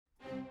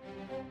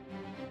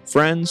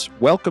Friends,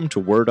 welcome to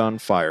Word on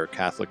Fire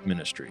Catholic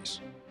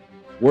Ministries.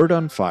 Word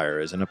on Fire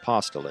is an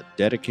apostolate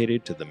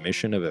dedicated to the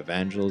mission of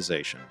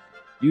evangelization,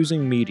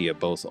 using media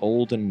both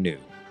old and new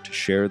to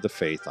share the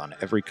faith on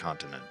every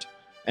continent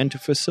and to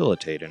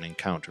facilitate an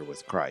encounter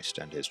with Christ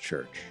and His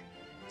Church.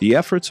 The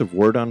efforts of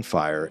Word on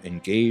Fire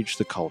engage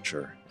the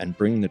culture and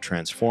bring the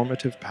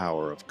transformative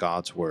power of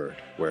God's Word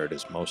where it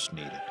is most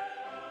needed.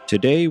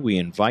 Today we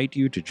invite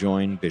you to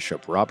join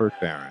Bishop Robert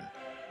Barron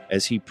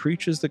as he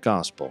preaches the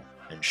gospel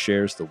and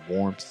shares the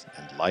warmth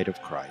and light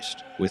of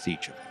Christ with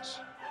each of us.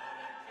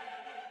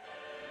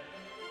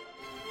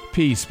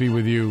 Peace be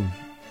with you.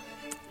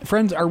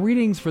 Friends, our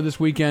readings for this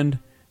weekend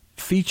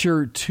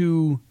feature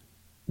two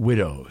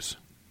widows.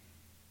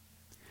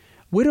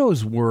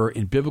 Widows were,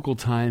 in biblical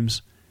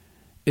times,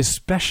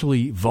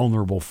 especially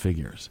vulnerable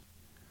figures.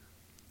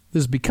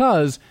 This is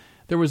because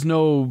there was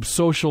no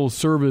social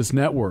service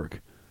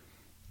network.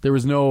 There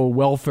was no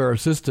welfare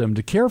system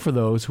to care for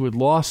those who had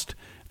lost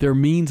their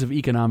means of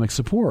economic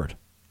support.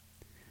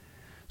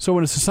 So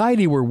in a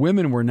society where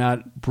women were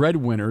not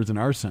breadwinners in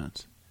our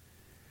sense,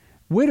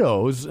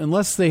 widows,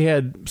 unless they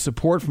had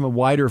support from a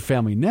wider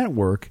family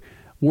network,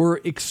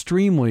 were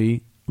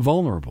extremely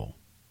vulnerable.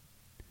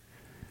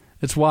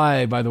 That's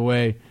why, by the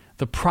way,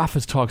 the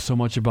prophets talk so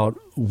much about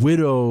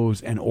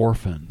widows and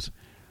orphans.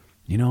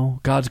 You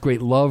know, God's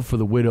great love for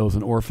the widows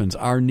and orphans,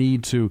 our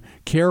need to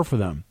care for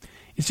them.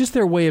 It's just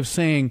their way of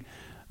saying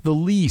the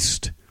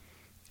least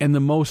and the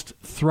most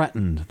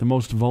threatened, the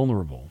most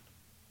vulnerable.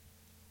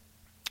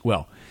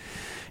 Well,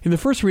 in the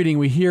first reading,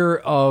 we hear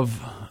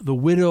of the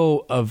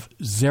widow of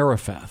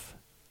Zarephath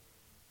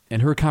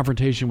and her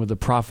confrontation with the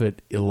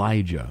prophet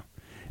Elijah.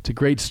 It's a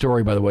great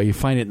story, by the way. You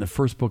find it in the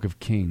first book of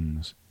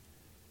Kings.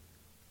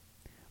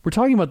 We're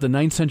talking about the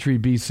 9th century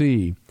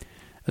BC,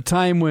 a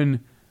time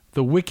when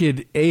the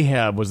wicked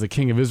Ahab was the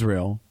king of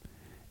Israel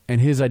and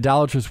his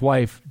idolatrous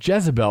wife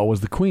Jezebel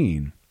was the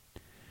queen.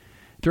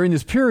 During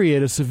this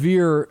period, a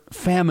severe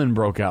famine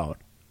broke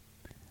out.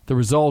 The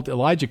result,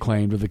 Elijah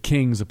claimed, of the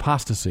king's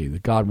apostasy,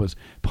 that God was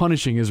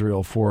punishing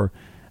Israel for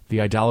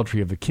the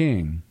idolatry of the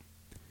king.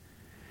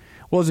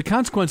 Well, as a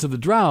consequence of the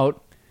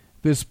drought,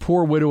 this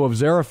poor widow of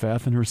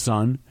Zarephath and her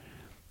son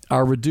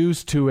are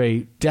reduced to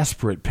a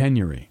desperate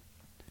penury.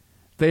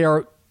 They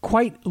are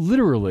quite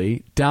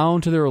literally down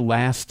to their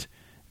last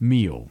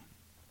meal.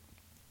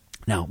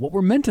 Now, what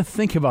we're meant to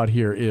think about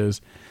here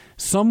is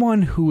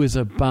someone who is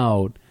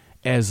about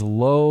as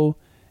low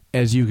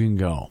as you can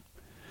go.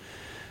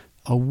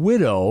 A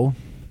widow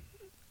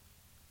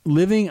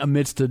living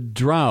amidst a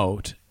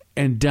drought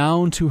and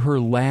down to her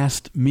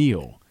last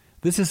meal.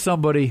 This is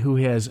somebody who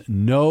has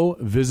no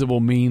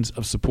visible means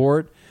of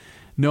support,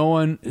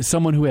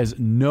 someone who has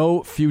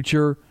no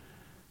future,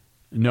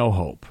 no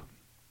hope.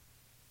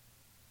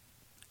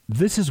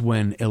 This is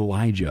when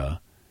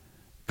Elijah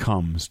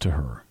comes to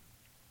her.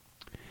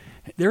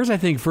 There's, I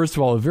think, first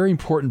of all, a very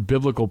important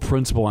biblical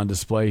principle on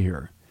display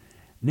here,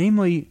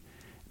 namely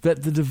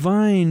that the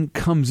divine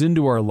comes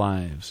into our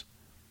lives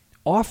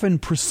often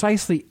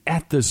precisely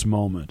at this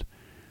moment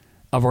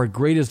of our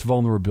greatest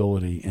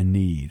vulnerability and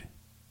need.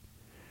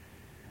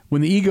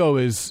 When the ego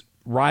is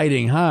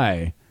riding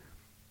high,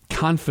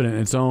 confident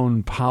in its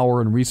own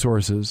power and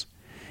resources,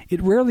 it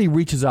rarely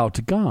reaches out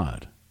to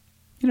God.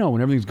 You know,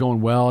 when everything's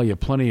going well, you have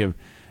plenty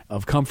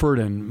of comfort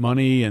and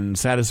money and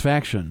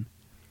satisfaction.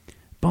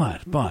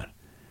 But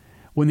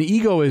when the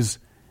ego is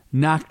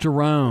knocked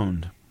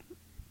around,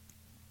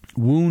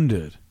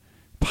 wounded,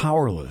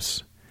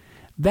 powerless,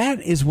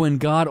 that is when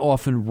God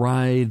often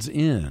rides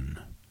in.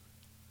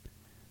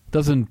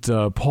 Doesn't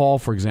Paul,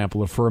 for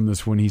example, affirm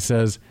this when he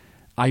says,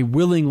 I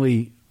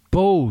willingly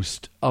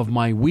boast of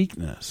my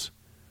weakness?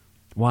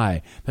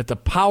 Why? That the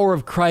power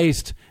of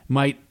Christ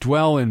might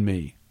dwell in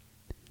me.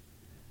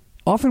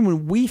 Often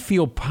when we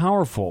feel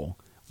powerful,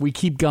 we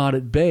keep God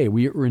at bay.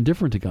 We're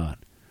indifferent to God.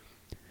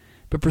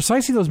 But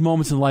precisely those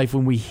moments in life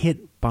when we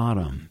hit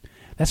bottom,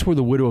 that's where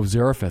the widow of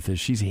Zarephath is.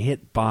 She's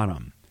hit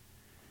bottom.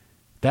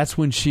 That's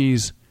when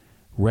she's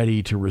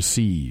ready to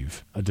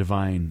receive a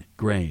divine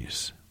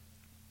grace.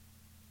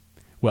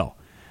 Well,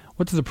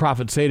 what does the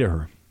prophet say to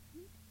her?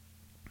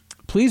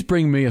 Please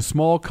bring me a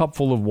small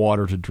cupful of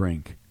water to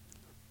drink.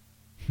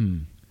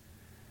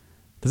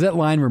 Does that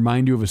line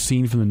remind you of a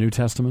scene from the New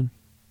Testament?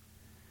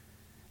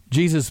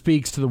 Jesus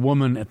speaks to the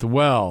woman at the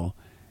well,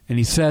 and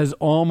he says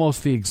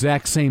almost the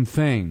exact same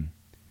thing.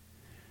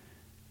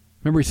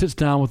 Remember, he sits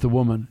down with the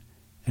woman,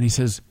 and he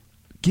says,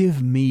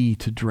 give me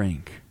to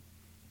drink.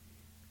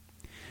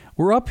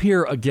 We're up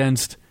here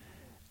against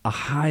a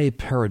high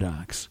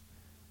paradox,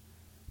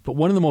 but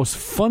one of the most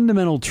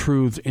fundamental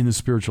truths in the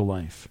spiritual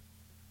life.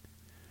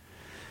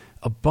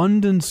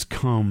 Abundance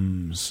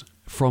comes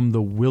from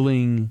the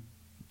willing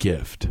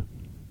gift.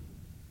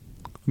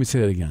 Let me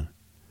say that again.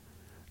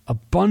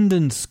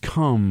 Abundance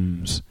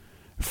comes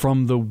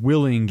from the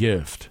willing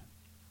gift.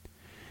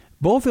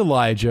 Both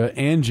Elijah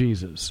and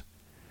Jesus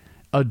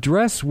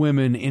address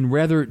women in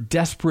rather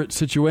desperate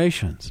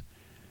situations.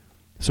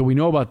 So we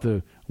know about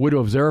the widow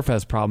of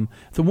Zarephath's problem.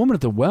 The woman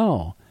at the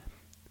well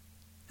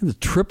is a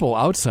triple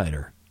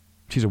outsider.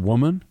 She's a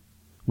woman,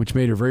 which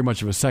made her very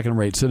much of a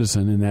second-rate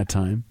citizen in that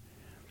time.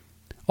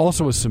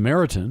 Also a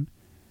Samaritan.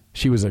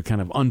 She was a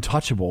kind of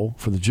untouchable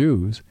for the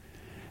Jews.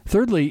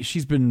 Thirdly,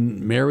 she's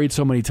been married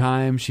so many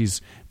times,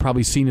 she's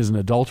probably seen as an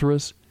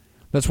adulteress.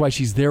 That's why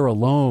she's there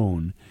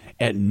alone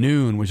at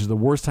noon, which is the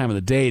worst time of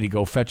the day to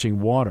go fetching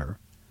water.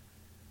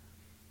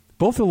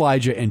 Both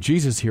Elijah and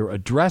Jesus here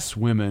address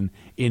women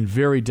in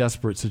very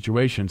desperate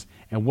situations.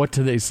 And what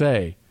do they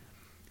say?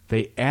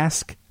 They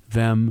ask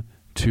them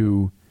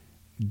to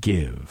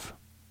give.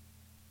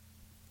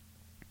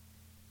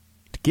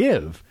 To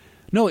give?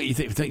 No,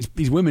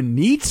 these women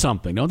need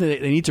something, don't they?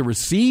 They need to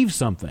receive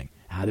something.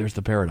 There's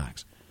the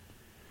paradox.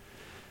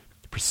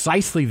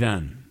 Precisely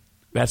then,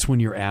 that's when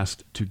you're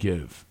asked to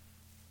give.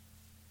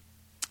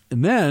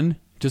 And then,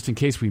 just in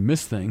case we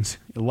miss things,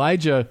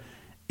 Elijah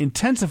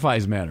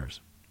intensifies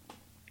matters.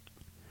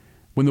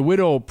 When the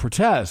widow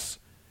protests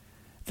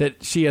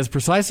that she has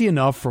precisely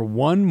enough for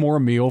one more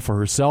meal for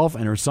herself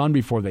and her son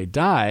before they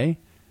die,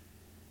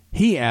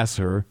 he asks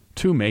her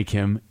to make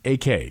him a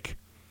cake.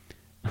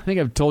 I think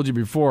I've told you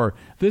before,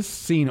 this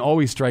scene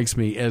always strikes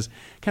me as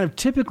kind of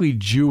typically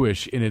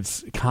Jewish in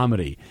its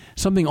comedy,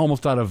 something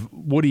almost out of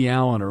Woody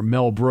Allen or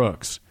Mel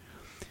Brooks.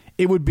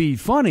 It would be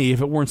funny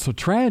if it weren't so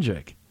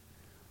tragic.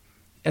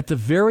 At the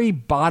very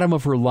bottom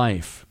of her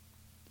life,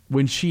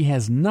 when she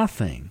has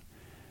nothing,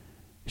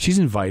 she's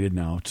invited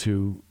now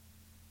to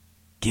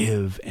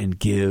give and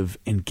give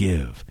and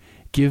give.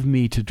 Give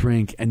me to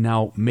drink and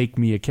now make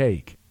me a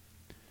cake.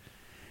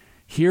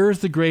 Here's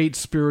the great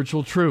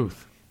spiritual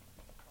truth.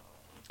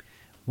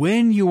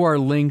 When you are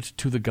linked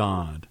to the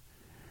God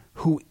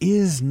who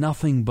is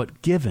nothing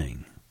but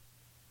giving,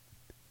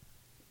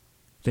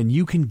 then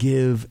you can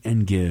give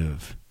and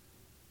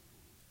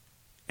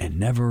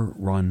never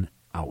run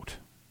out.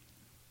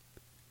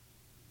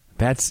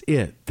 That's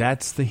it.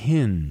 That's the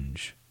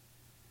hinge.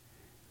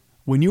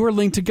 When you are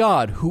linked to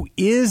God, who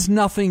is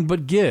nothing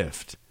but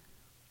gift,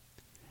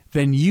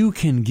 then you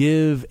can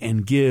give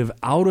and give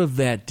out of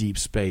that deep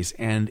space,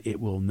 and it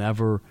will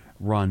never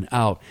run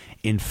out.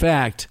 In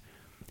fact,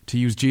 to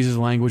use Jesus'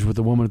 language with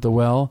the woman at the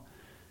well,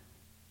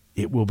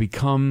 it will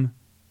become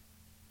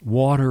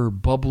water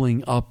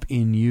bubbling up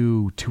in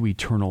you to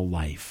eternal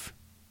life.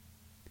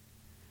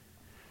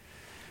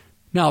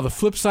 Now, the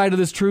flip side of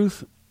this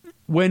truth,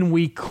 when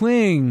we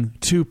cling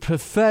to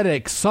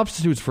pathetic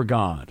substitutes for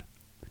God,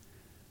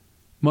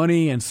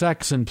 money and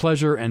sex and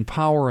pleasure and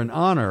power and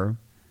honor,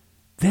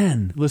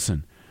 then,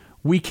 listen,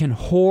 we can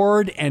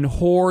hoard and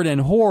hoard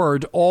and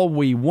hoard all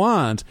we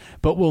want,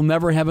 but we'll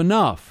never have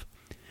enough.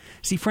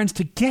 See, friends,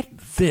 to get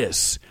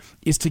this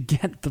is to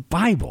get the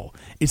Bible,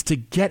 is to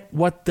get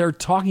what they're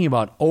talking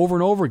about over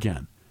and over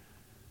again.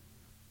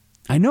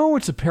 I know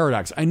it's a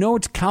paradox. I know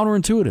it's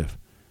counterintuitive.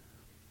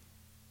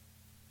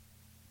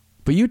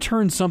 But you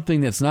turn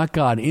something that's not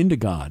God into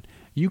God.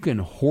 You can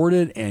hoard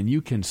it and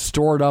you can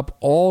store it up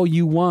all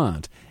you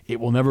want.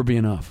 It will never be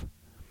enough.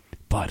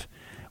 But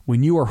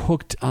when you are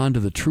hooked onto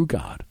the true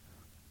God,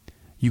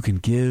 you can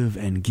give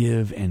and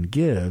give and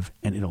give,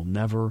 and it'll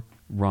never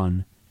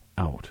run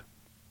out.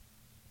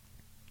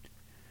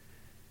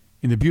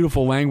 In the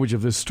beautiful language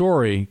of this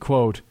story,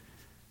 quote,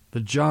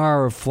 "The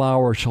jar of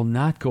flour shall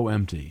not go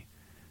empty,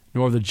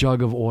 nor the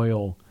jug of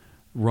oil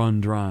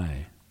run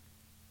dry."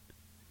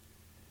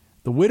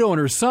 The widow and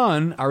her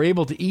son are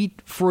able to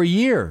eat for a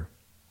year,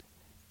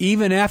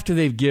 even after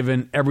they've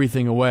given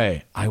everything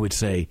away. I would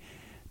say,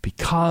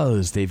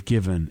 because they've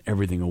given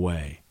everything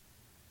away.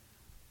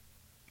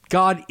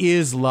 God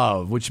is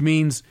love, which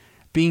means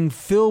being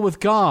filled with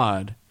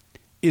God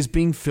is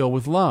being filled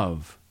with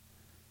love.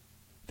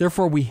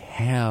 Therefore, we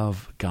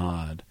have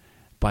God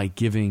by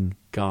giving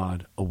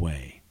God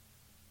away.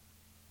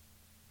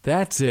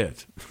 That's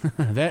it.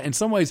 That, in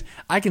some ways,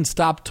 I can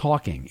stop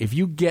talking. If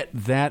you get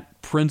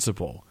that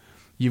principle,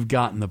 you've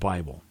gotten the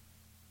Bible.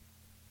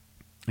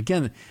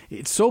 Again,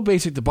 it's so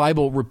basic, the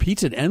Bible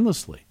repeats it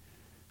endlessly.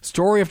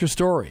 Story after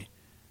story.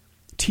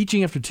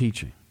 Teaching after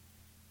teaching.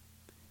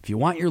 If you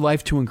want your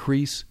life to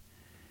increase,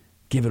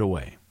 give it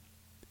away.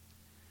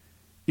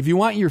 If you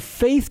want your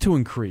faith to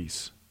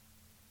increase,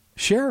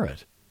 share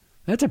it.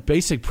 That's a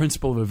basic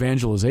principle of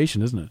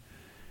evangelization, isn't it?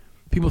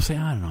 People say,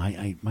 I don't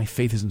know, my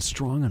faith isn't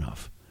strong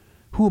enough.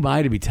 Who am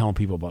I to be telling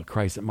people about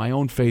Christ that my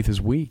own faith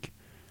is weak?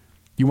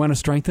 You want to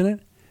strengthen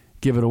it?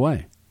 Give it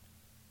away.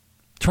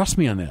 Trust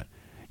me on that.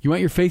 You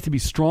want your faith to be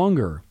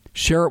stronger?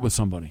 Share it with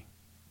somebody.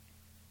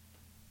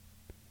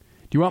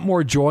 Do you want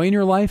more joy in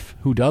your life?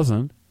 Who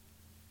doesn't?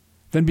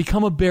 Then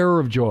become a bearer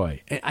of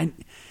joy.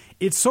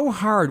 It's so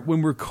hard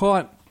when we're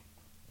caught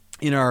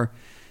in our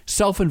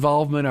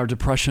self-involvement, our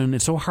depression.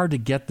 It's so hard to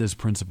get this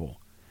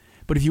principle.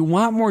 But if you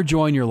want more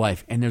joy in your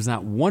life, and there's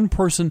not one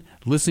person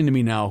listening to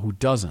me now who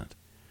doesn't,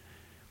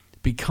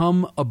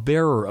 become a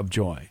bearer of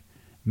joy.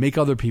 Make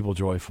other people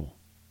joyful.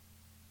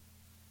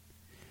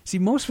 See,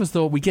 most of us,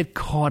 though, we get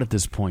caught at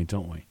this point,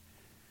 don't we?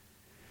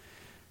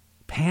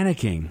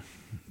 Panicking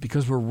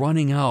because we're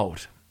running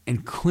out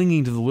and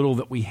clinging to the little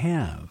that we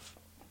have.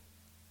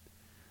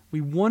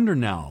 We wonder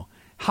now,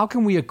 how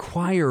can we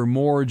acquire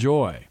more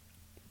joy?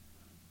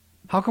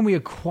 How can we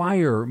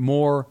acquire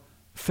more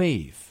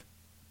faith?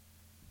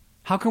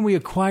 How can we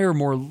acquire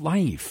more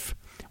life?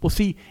 Well,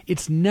 see,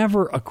 it's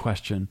never a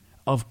question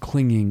of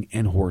clinging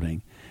and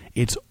hoarding.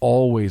 It's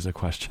always a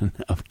question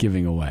of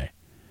giving away.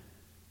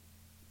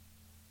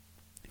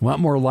 You want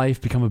more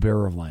life? Become a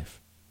bearer of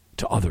life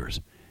to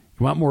others.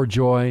 You want more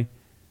joy?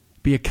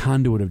 Be a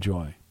conduit of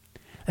joy.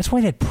 That's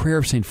why that prayer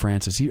of St.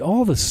 Francis,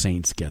 all the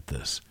saints get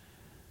this.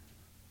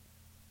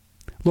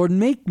 Lord,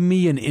 make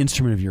me an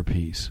instrument of your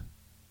peace.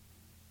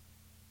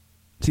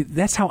 See,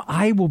 that's how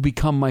I will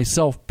become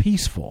myself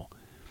peaceful,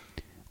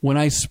 when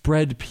I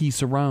spread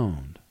peace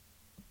around.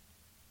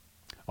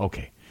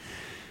 Okay.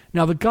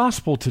 Now, the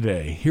gospel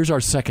today, here's our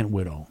second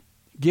widow,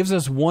 gives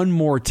us one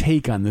more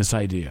take on this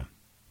idea.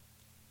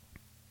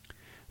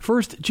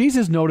 First,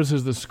 Jesus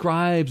notices the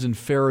scribes and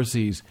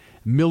Pharisees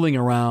milling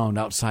around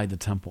outside the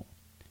temple.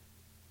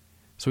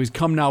 So he's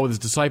come now with his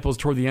disciples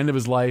toward the end of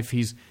his life.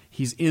 He's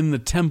in the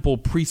temple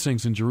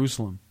precincts in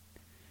Jerusalem.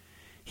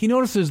 He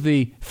notices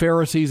the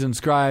Pharisees and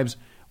scribes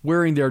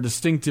wearing their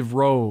distinctive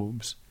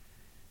robes,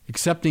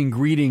 accepting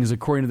greetings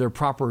according to their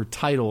proper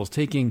titles,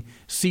 taking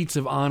seats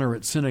of honor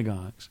at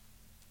synagogues.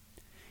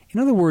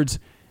 In other words,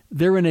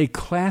 they're in a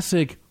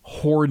classic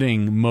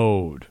hoarding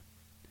mode.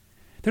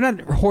 They're not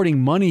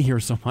hoarding money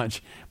here so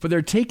much, but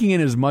they're taking in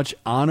as much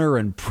honor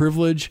and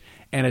privilege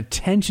and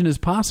attention as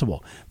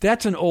possible.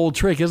 That's an old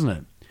trick, isn't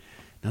it?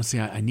 Now, see,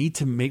 I need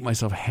to make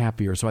myself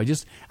happier, so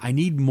I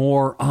need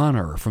more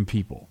honor from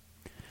people.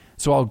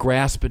 So I'll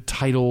grasp at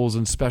titles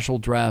and special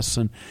dress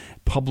and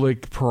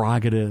public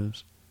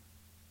prerogatives.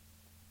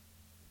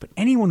 But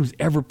anyone who's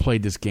ever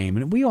played this game,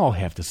 and we all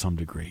have to some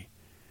degree,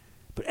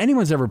 but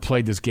anyone who's ever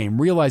played this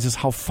game realizes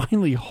how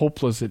finally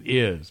hopeless it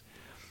is.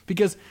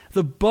 Because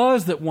the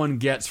buzz that one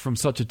gets from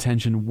such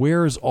attention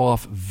wears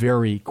off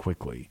very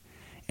quickly.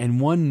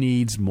 And one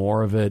needs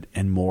more of it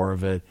and more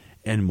of it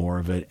and more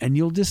of it. And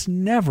you'll just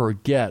never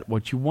get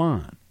what you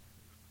want.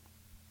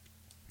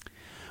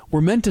 We're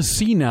meant to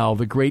see now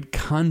the great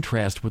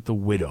contrast with the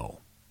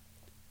widow.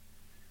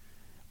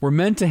 We're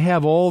meant to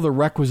have all the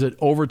requisite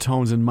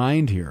overtones in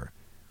mind here.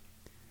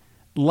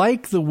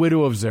 Like the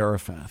widow of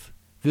Zarephath,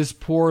 this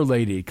poor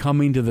lady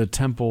coming to the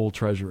temple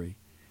treasury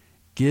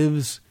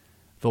gives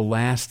the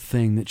last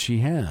thing that she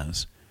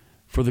has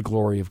for the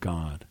glory of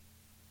God.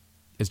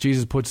 As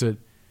Jesus puts it,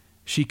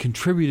 she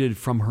contributed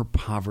from her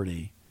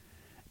poverty,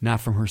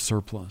 not from her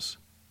surplus.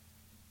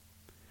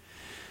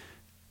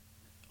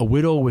 A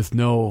widow with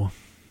no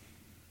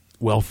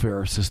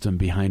welfare system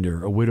behind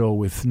her, a widow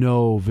with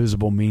no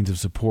visible means of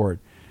support,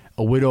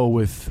 a widow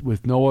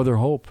with no other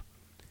hope.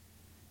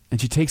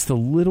 And she takes the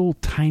little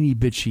tiny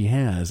bit she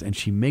has and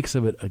she makes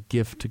of it a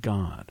gift to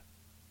God.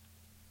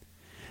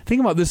 The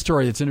thing about this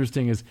story that's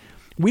interesting is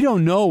we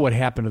don't know what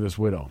happened to this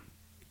widow.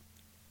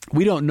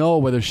 We don't know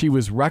whether she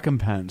was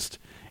recompensed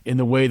in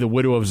the way the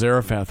widow of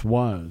Zarephath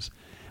was.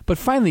 But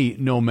finally,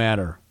 no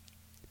matter.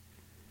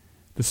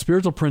 The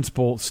spiritual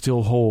principle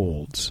still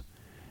holds.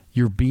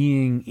 Your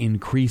being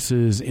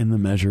increases in the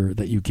measure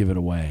that you give it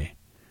away.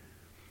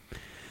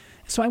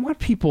 So I want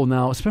people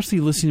now, especially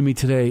listening to me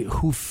today,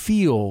 who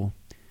feel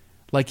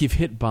like you've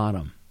hit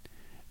bottom.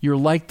 You're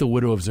like the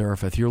widow of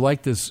Zarephath. You're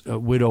like this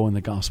widow in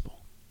the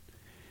gospel.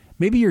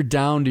 Maybe you're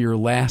down to your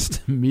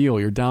last meal.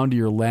 You're down to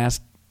your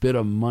last bit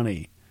of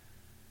money.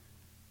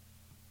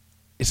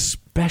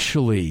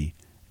 Especially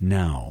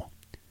now,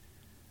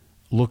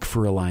 look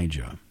for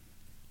Elijah.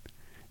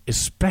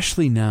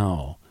 Especially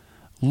now,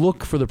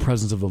 look for the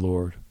presence of the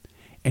Lord.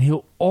 And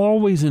he'll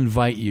always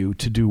invite you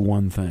to do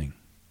one thing.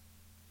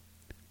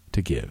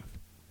 To give.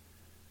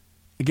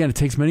 Again, it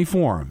takes many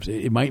forms.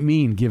 It might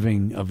mean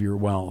giving of your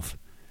wealth.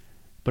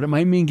 But it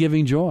might mean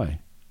giving joy,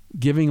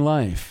 giving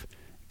life,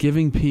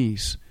 giving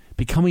peace,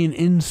 becoming an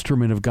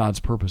instrument of God's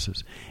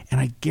purposes. And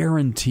I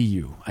guarantee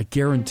you,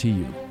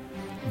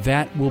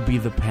 that will be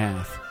the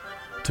path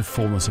to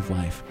fullness of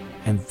life.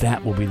 And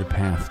that will be the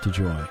path to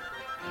joy.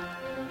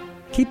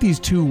 Keep these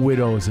two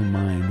widows in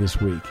mind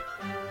this week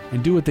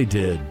and do what they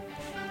did.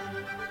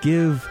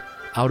 Give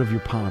out of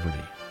your poverty.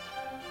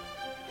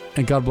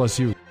 And God bless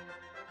you.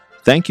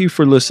 Thank you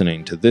for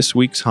listening to this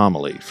week's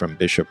homily from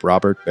Bishop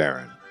Robert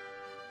Barron.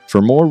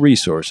 For more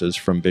resources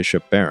from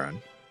Bishop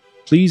Barron,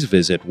 please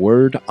visit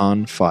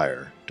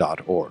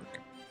wordonfire.org.